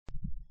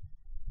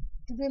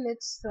Today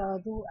let's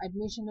do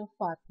admission of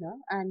partner,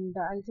 and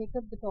I'll take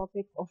up the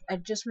topic of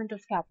adjustment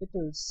of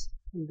capitals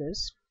in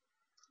this.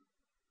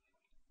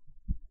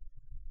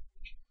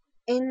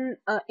 In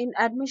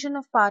admission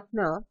of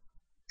partner,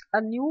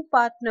 a new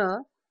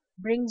partner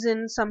brings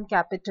in some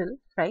capital,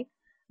 right?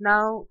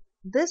 Now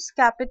this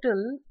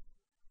capital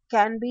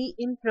can be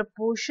in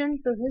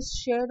proportion to his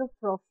share of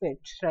profit,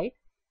 right?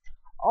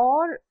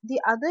 Or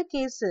the other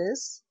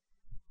cases,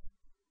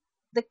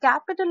 the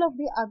capital of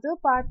the other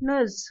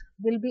partners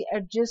will be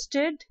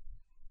adjusted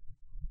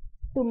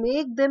to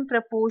make them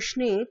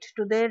proportionate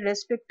to their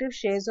respective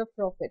shares of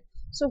profit.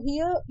 So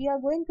here we are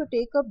going to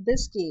take up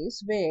this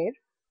case where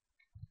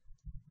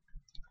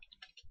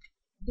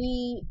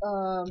the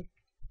uh,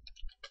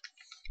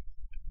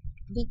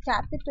 the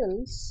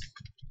capitals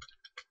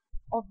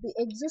of the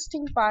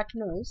existing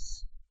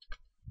partners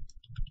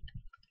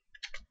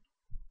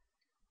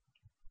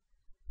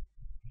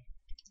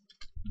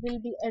will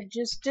be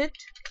adjusted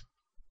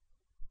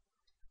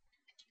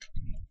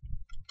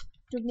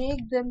to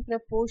make them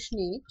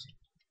proportionate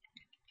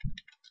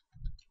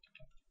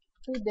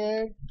to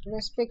their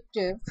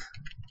respective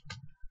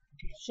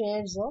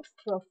shares of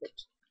profit,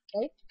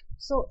 right?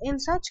 So in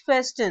such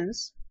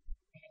questions,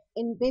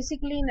 in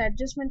basically in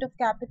adjustment of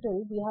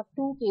capital, we have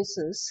two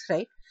cases,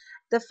 right?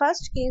 The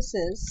first case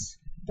is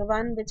the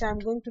one which I'm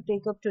going to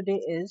take up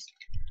today is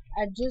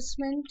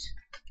adjustment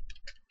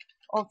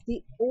of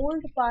the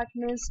old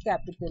partner's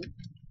capital,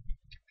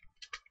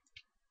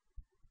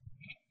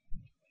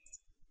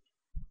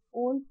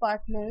 old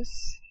partner's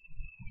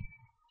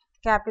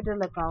capital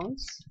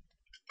accounts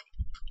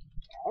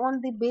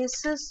on the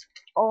basis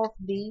of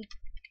the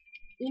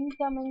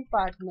incoming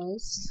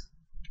partner's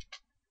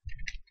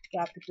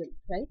capital,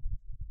 right?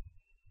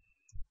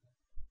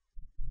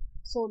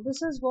 So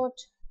this is what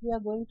we are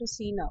going to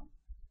see now.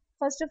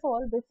 First of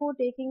all, before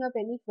taking up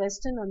any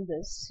question on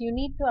this, you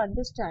need to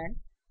understand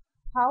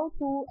how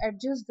to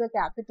adjust the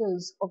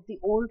capitals of the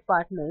old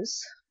partners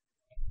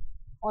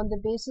on the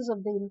basis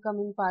of the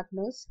incoming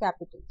partner's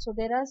capital. So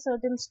there are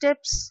certain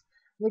steps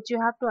which you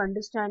have to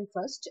understand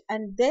first,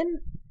 and then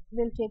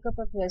we'll take up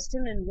a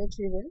question in which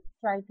we will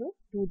try to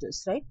do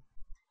this, right?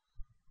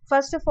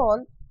 First of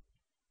all,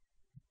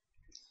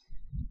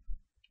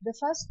 the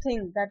first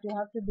thing that you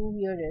have to do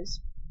here is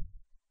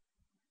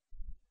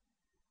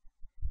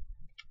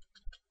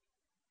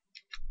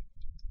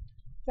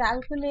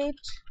calculate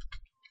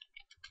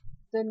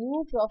the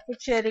new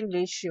profit sharing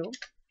ratio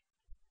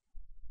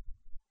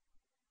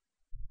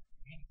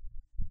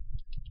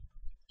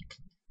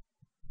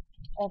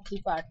of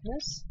the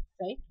partners,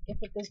 right? If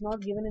it is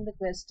not given in the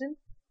question,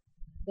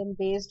 then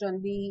based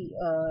on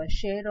the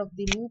share of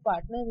the new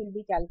partner, we'll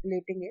be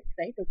calculating it,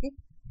 right? Okay.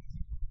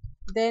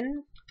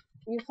 Then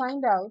you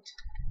find out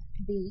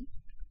the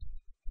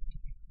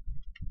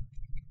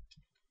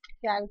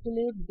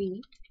calculate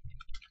the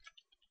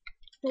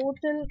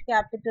total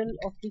capital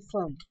of the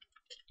firm.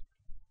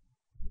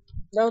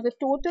 Now the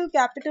total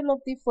capital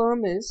of the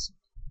firm is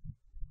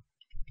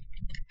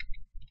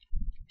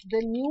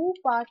the new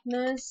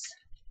partner's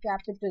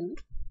capital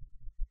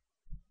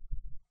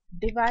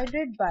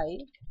divided by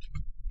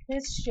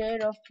his share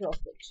of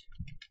profit,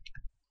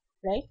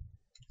 right?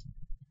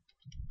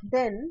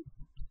 Then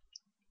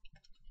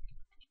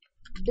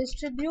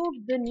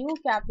distribute the new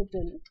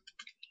capital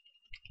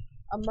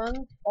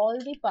among all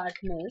the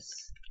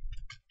partners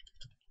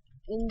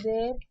in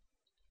their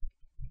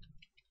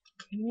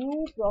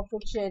new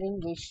profit sharing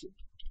ratio,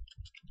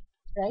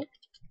 right?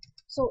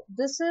 So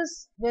this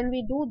is when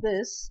we do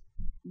this,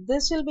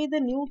 this will be the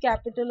new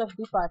capital of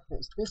the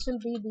partners. This will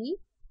be the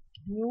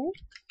new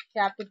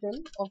capital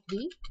of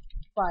the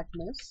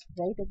partners,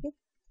 right? Okay.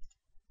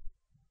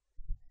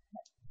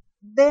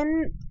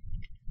 Then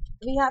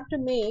we have to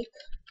make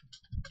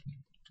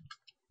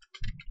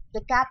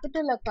the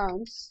capital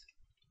accounts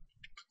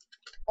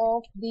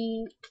of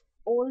the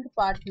old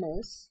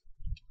partners,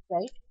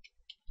 right?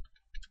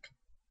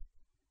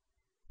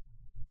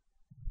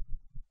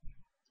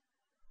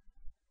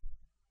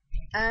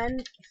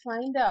 And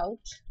find out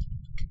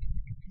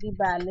the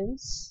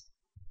balance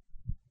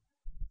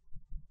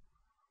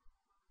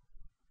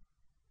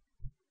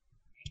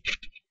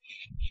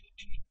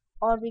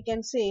or we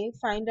can say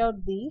find out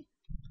the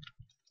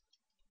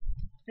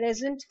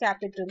present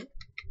capital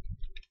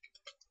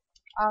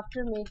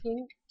after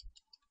making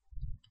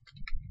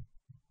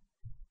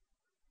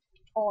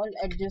all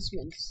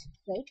adjustments,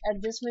 right?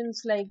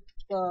 Adjustments like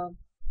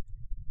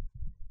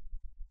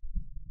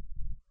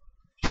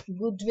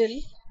goodwill,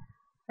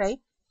 right?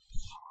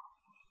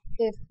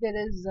 If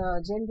there is a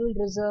general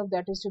reserve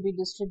that is to be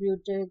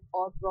distributed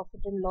or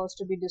profit and loss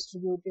to be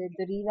distributed,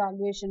 the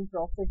revaluation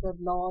profit or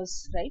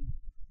loss, right?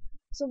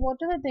 So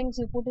whatever things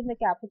you put in the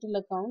capital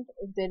account,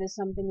 if there is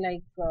something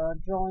like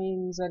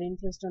drawings or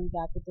interest on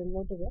capital,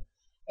 whatever,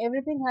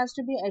 everything has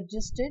to be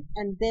adjusted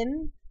and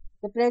then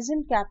the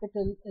present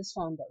capital is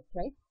found out,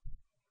 right?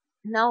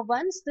 Now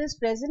once this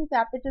present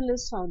capital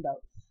is found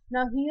out,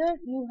 now here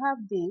you have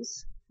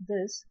this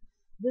is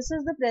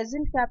the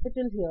present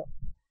capital here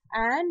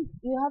and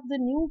you have the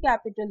new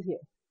capital here,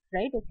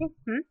 right? Okay.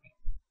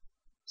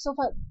 So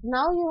for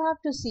now you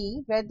have to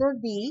see whether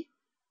the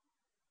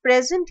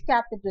present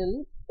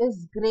capital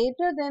is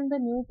greater than the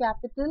new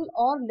capital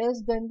or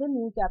less than the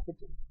new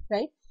capital,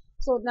 right?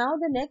 So now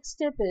the next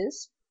step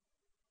is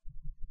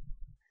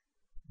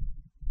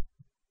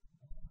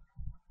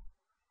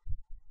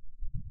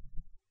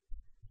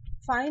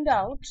find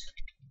out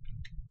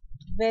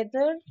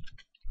whether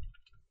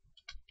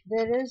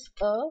there is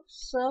a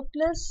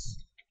surplus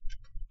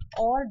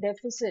or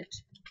deficit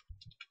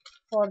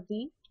for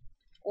the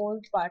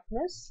old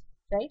partners,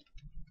 right?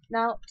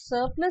 Now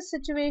surplus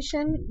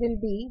situation will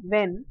be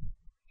when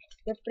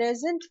the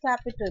present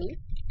capital,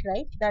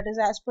 right, that is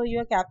as per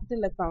your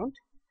capital account,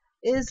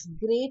 is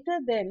greater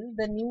than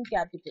the new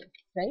capital,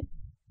 right?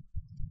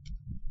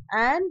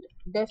 And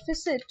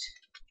deficit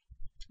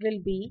will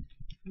be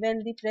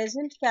when the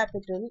present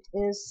capital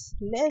is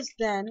less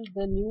than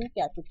the new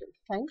capital.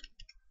 Fine.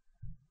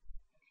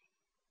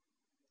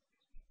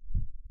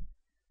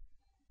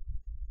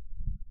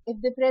 If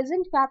the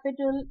present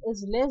capital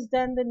is less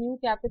than the new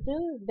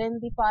capital, then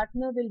the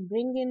partner will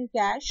bring in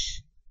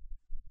cash,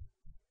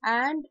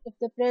 and if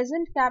the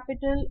present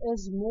capital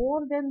is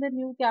more than the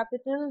new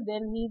capital,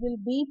 then he will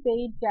be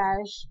paid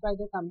cash by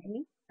the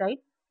company, right?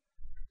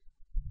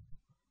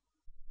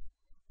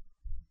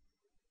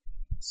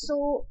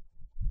 So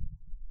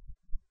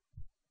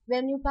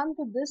when you come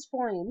to this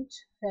point,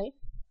 right,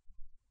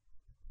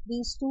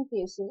 these two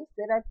cases,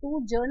 there are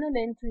two journal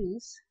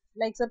entries.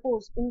 Like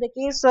suppose in the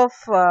case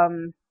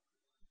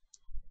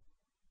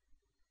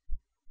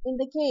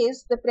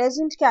the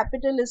present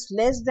capital is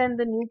less than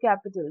the new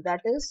capital,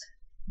 that is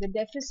the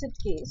deficit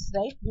case,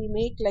 right? We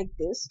make like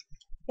this: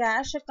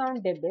 cash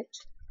account debit,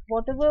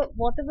 whatever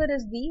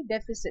is the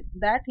deficit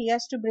that he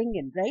has to bring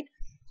in, right,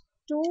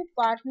 to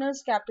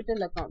partner's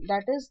capital account,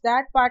 that is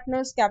that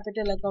partner's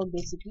capital account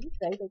basically,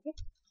 right? Okay,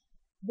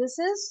 this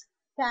is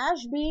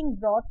cash being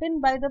brought in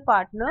by the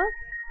partner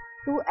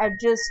to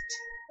adjust,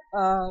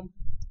 uh,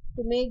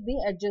 to make the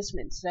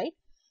adjustments, right?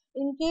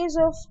 In case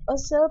of a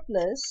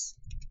surplus,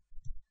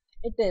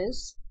 it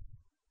is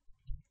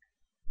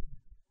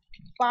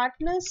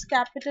partner's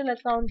capital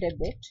account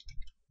debit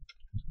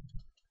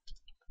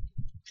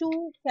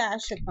to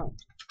cash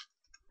account,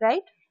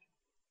 right?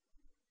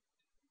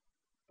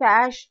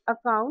 Cash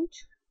account,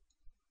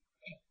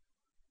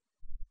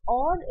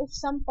 or if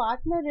some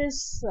partner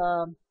is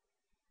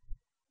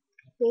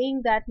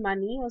paying that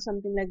money or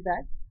something like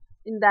that,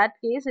 in that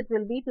case it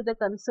will be to the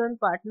concerned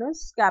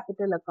partner's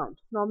capital account.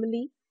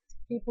 Normally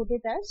we put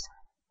it as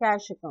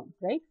cash account,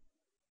 right?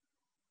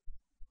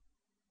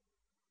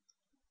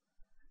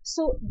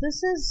 So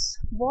this is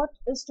what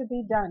is to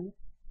be done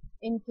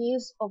in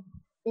case of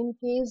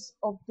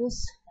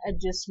this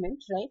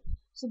adjustment, right?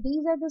 So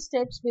these are the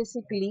steps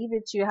basically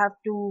which you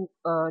have to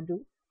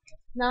do.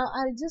 Now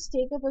I'll just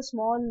take up a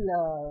small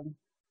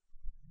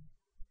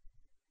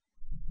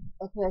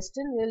a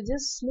question. We'll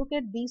just look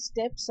at these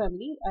steps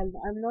only.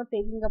 I'm not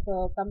taking up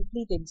a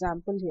complete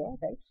example here,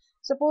 right?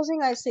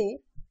 Supposing I say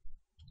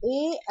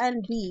A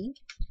and B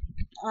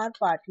are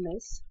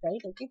partners,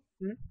 right? Okay.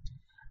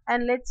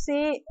 And let's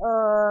say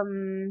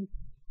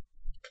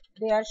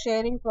they are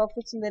sharing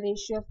profits in the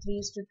ratio of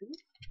 3:2,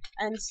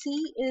 and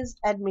C is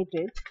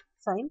admitted.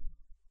 Fine.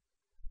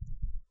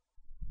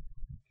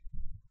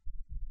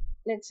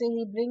 Let's say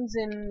he brings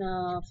in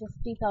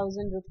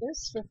 50,000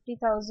 rupees.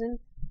 50,000.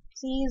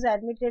 C is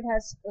admitted,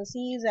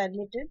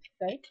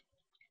 right?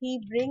 He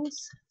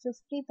brings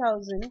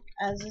 50,000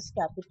 as his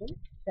capital,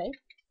 right?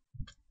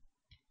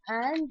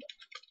 And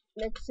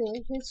let's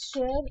say his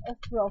share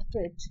of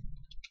profit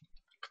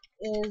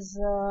is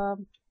 1/5.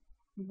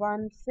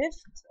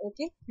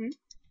 Okay.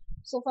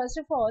 So first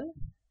of all,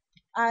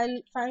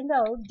 I'll find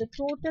out the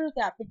total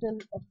capital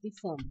of the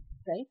firm,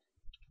 right?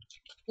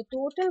 The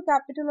total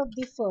capital of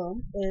the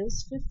firm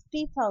is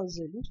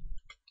 50,000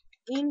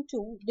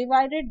 into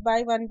divided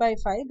by 1 by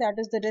 5, that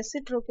is the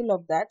reciprocal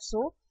of that,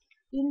 so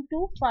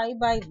into 5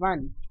 by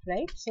 1,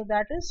 right? So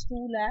that is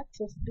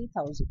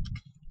 2,50,000.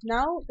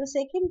 Now the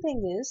second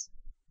thing is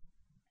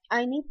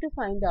I need to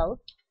find out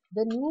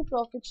the new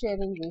profit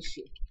sharing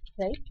ratio,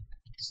 right?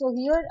 So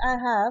here I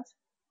have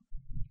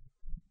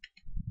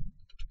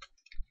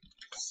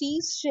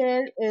C's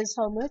share is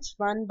how much?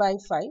 1 by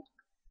 5.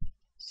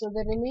 So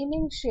the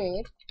remaining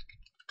share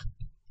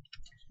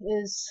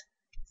is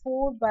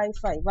 4 by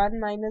 5. 1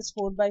 minus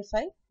 4 by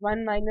 5.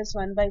 1 minus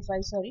 1 by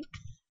 5, sorry,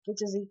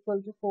 which is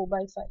equal to 4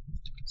 by 5.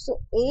 So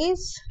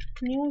A's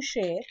new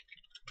share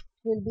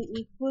will be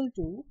equal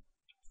to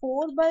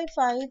 4 by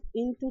 5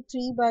 into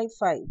 3 by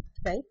 5,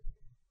 right?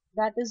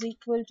 That is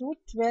equal to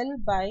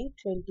 12 by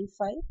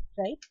 25,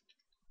 right?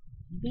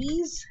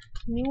 B's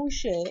new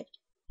share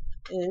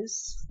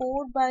is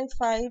 4 by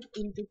 5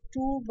 into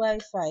 2 by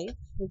 5,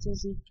 which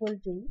is equal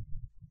to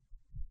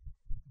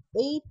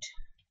 8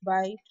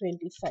 by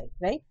 25,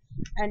 right?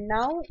 And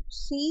now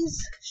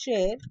C's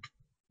share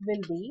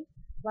will be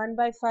 1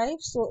 by 5.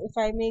 So if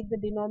I make the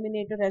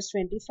denominator as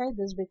 25,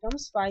 this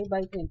becomes 5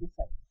 by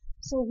 25.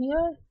 So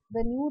here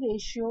the new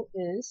ratio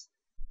is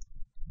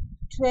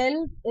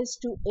 12 is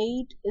to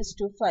 8 is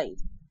to 5,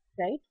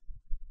 right?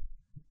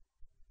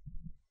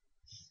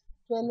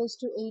 12 is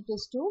to 8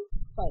 is to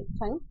 5.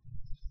 Fine.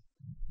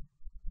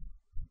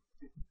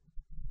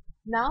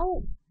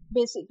 Now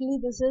basically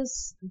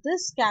this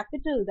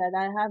capital that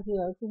I have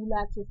here,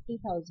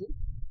 2,50,000.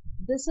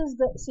 This is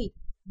the, see,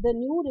 the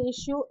new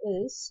ratio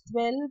is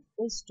 12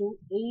 is to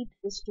 8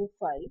 is to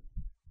 5,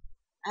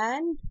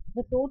 and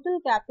the total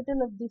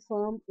capital of the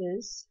firm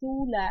is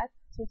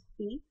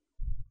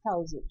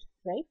 2,50,000,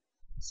 right?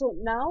 So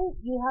now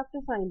you have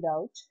to find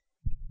out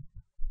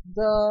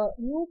the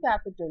new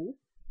capital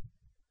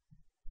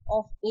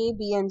of A,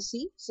 B and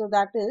C. So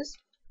that is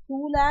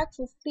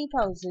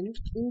 2,50,000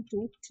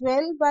 into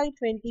 12 by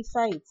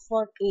 25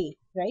 for A,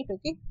 right?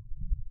 Okay,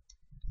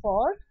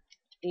 for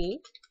A,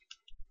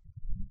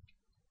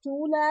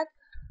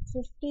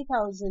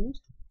 2,50,000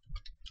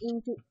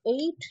 into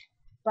 8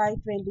 by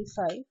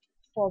 25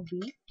 for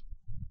B,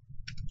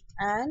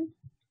 and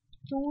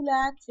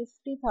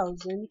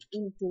 2,50,000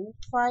 into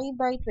 5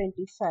 by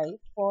 25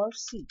 for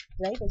C,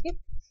 right? Okay,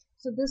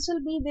 so this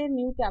will be their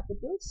new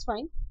capitals.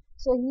 Fine.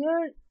 So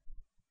here,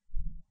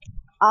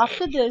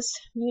 after this,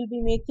 we will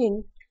be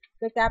making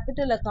the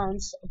capital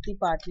accounts of the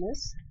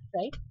partners,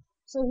 right?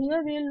 So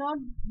here we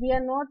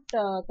are not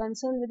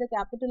concerned with the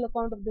capital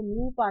account of the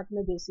new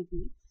partner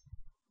basically,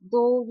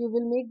 though we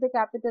will make the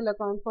capital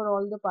account for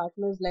all the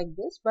partners like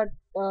this. But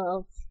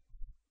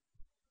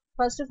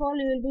first of all,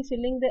 you will be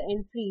filling the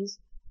entries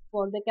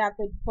for the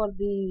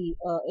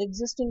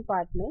existing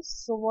partners.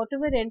 So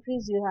whatever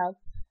entries you have,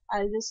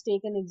 I'll just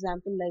take an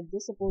example like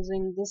this.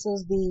 Supposing this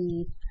is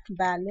the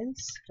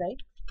balance, right?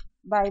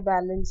 By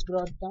balance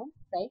brought down,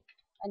 right?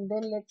 And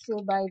then let's say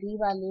by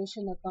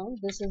revaluation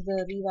account, this is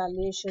the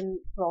revaluation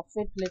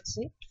profit, let's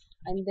say.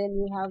 And then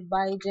you have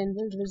by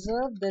general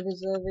reserve, the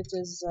reserve which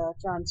is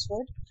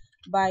transferred.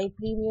 By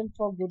premium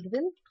for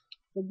goodwill,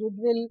 the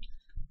goodwill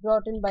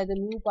brought in by the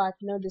new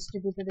partner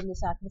distributed in the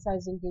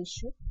sacrificing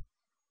ratio.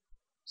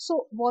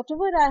 So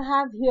whatever I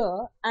have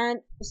here,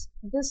 and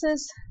this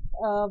is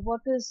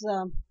what is,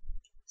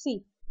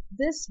 see,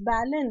 this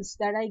balance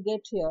that I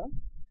get here,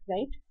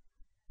 right?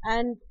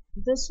 And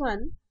this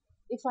one,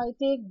 if I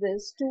take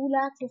this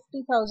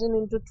 2,50,000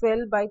 into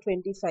 12 by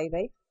 25,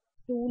 right?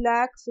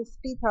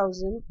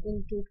 2,50,000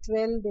 into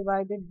 12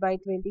 divided by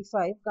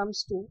 25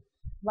 comes to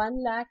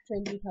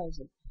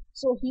 1,20,000.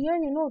 So here,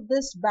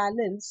 this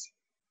balance,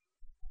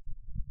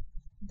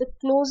 the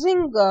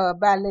closing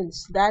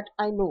balance that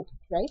I know,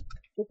 right?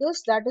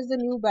 Because that is the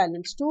new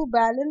balance. To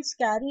balance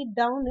carried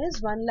down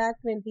is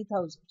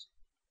 1,20,000.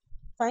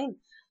 Fine.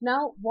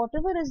 Now,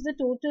 whatever is the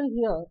total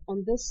here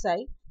on this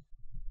side,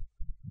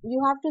 you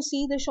have to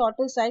see the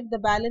shorter side, the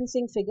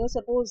balancing figure.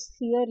 Suppose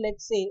here,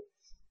 let's say,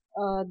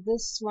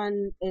 this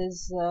one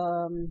is,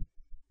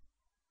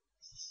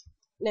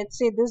 let's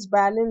say this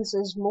balance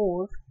is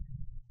more.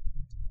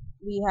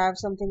 We have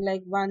something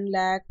like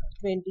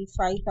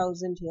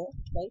 1,25,000 here,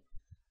 right?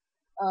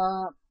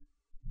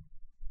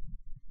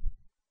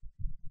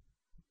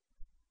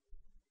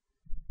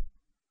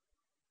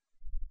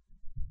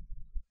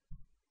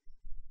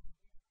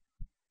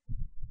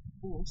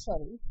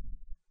 Sorry.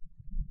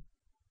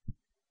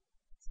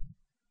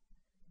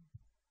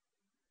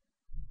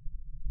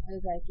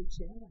 I'll write it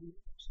here.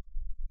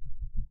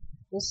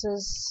 This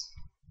is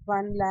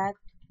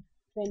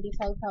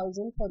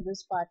 1,25,000 for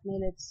this partner,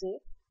 let's say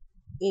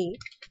A.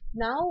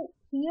 Now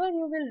here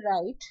you will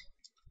write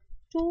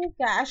to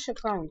cash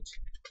account,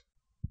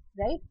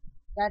 right?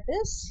 That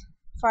is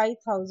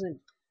 5,000.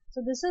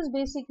 So this is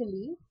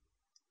basically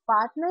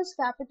partner's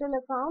capital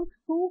account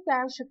to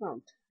cash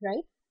account,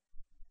 right?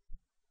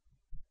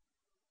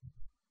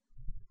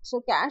 So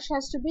cash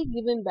has to be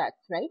given back,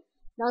 right?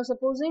 Now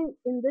supposing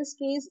in this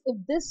case, if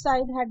this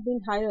side had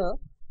been higher,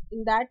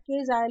 in that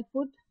case I'll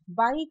put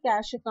by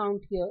cash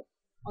account here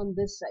on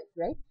this side,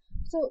 right?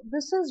 So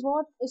this is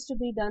what is to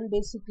be done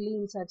basically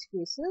in such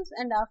cases,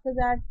 and after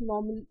that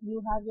normal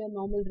you have your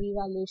normal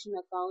revaluation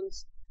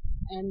accounts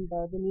and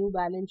the new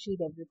balance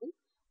sheet, everything.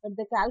 But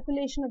the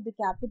calculation of the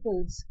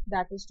capitals,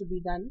 that is to be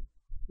done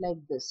like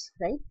this,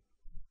 right?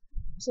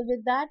 So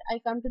with that, I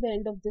come to the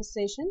end of this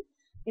session.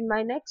 In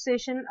my next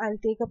session, I'll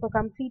take up a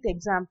complete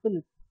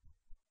example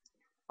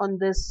on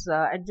this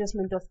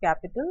adjustment of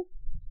capital.